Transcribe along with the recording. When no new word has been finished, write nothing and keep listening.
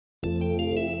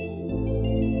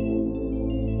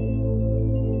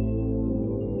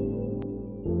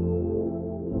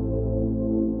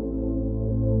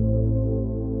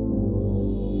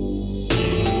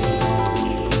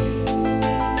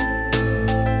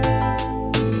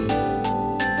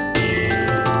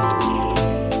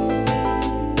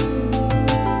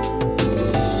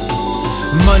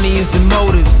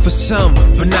motive for some,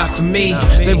 but not for me.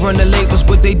 They run the labels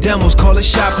with they demos, call it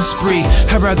shopping spree.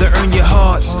 I'd rather earn your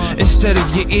hearts instead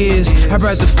of your ears. I'd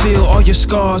rather feel all your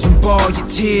scars and ball your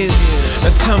tears.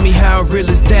 Now tell me how real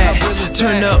is that?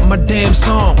 Turn up my damn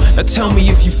song. Now tell me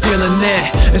if you feeling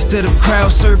that. Instead of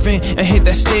crowd surfing and hit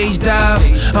that stage dive,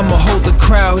 I'ma hold the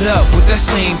crowd up with that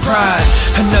same pride.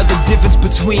 Another difference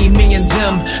between me and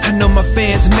them, I know my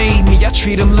fans made me, I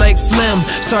treat them like phlegm.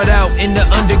 Start out in the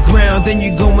underground, then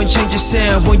you go and change your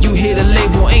sound. When you hit a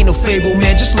label, ain't no fable,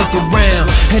 man, just look around.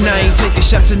 And I ain't taking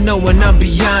shots at no one, I'm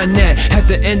beyond that. At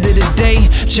the end of the day,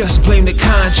 just blame the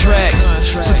contracts.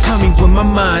 So tell me where my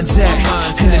mind's at.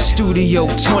 In the studio,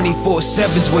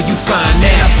 24/7's where you find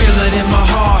that. I feel it in my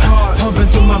heart, pumping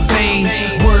through my veins.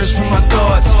 Words from my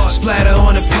thoughts, splatter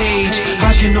on a page.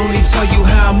 I can only tell you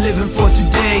how I'm living for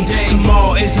today.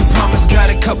 Tomorrow isn't promised, got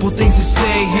a couple things to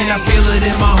say. And I feel it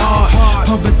in my heart,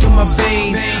 pumping through my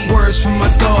veins. Words from my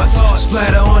thoughts,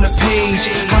 splatter on a page.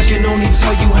 I can only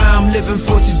tell you how I'm living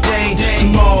for today.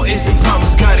 Tomorrow isn't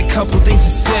promised, got a couple things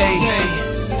to say.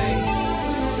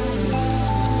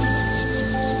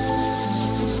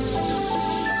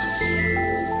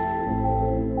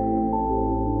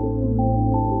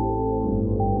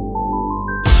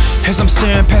 As I'm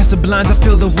staring past the blinds, I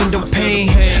feel the window pane.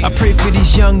 I pray for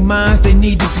these young minds, they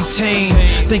need to be tamed.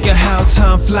 Think of how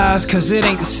time flies, cause it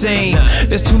ain't the same.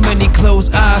 There's too many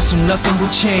closed eyes, so nothing will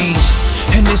change.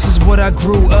 And this is what I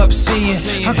grew up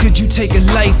seeing. How could you take a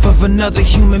life of another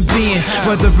human being?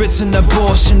 Whether it's an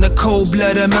abortion, a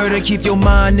cold-blooded murder, keep your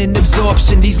mind in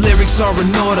absorption. These lyrics are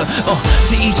in order.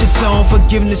 To each its own,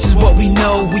 forgiveness is what we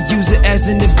know. We use it as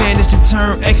an advantage to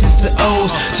turn X's to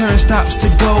O's, turn stops to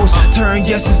goals, turn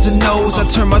yeses to no's. I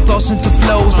turn my thoughts into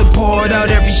flows and pour it out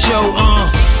every show.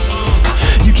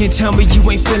 You can't tell me you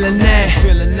ain't feeling that.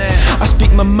 I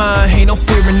speak my mind, ain't no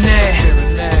fearing that.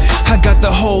 I got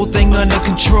the whole thing under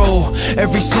control.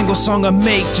 Every single song I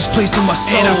make just plays through my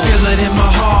soul. And I feel it in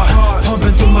my heart,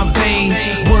 pumping through my veins.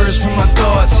 Words from my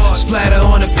thoughts, splatter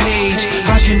on a page.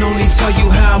 I can only tell you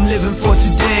how I'm living for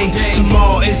today.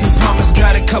 Tomorrow isn't promised,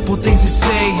 got a couple things to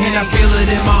say. And I feel it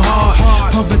in my heart,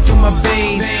 pumping through my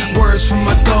veins. Words from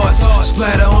my thoughts,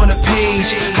 splatter on a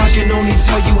page. I can only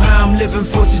tell you how I'm living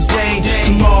for today.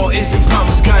 Tomorrow isn't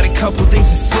promised, got a couple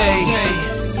things to say.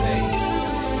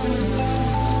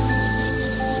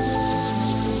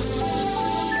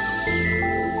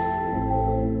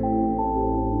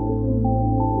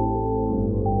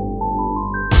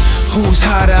 Who's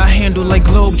hotter? I handle like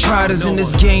globetrotters. In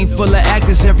this game full of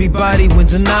actors, everybody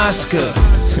wins an Oscar.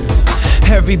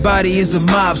 Everybody is a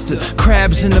mobster.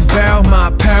 Crabs in the barrel, my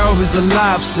apparel is a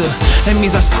lobster. That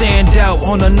means I stand out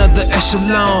on another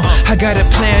echelon. I got it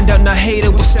planned out, now hater,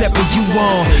 what step are you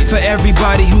on? For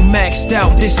everybody who maxed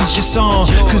out, this is your song.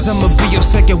 Cause I'ma be your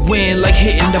second win, like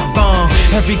hitting the bomb.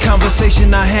 Every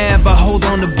conversation I have, I hold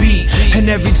on the beat. And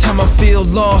every time I feel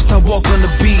lost, I walk on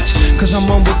the beach. Cause I'm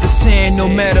one with the sand, no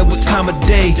matter what time of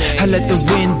day. I let the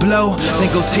wind blow,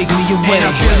 then go take me away. And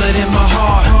I feel it in my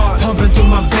heart, pumping through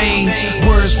my veins.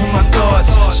 Words from my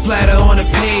thoughts, splatter on a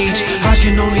page. I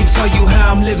can only tell you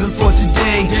how I'm living for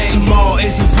today. Tomorrow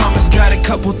isn't promised, got a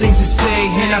couple things to say.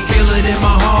 And I feel it in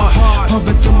my heart,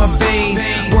 pumping through my veins.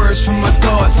 Words from my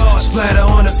thoughts, splatter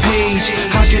on a page.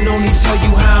 I can only tell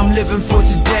you how I'm living for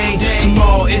today.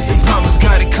 Tomorrow isn't promised,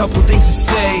 got a couple things to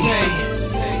say.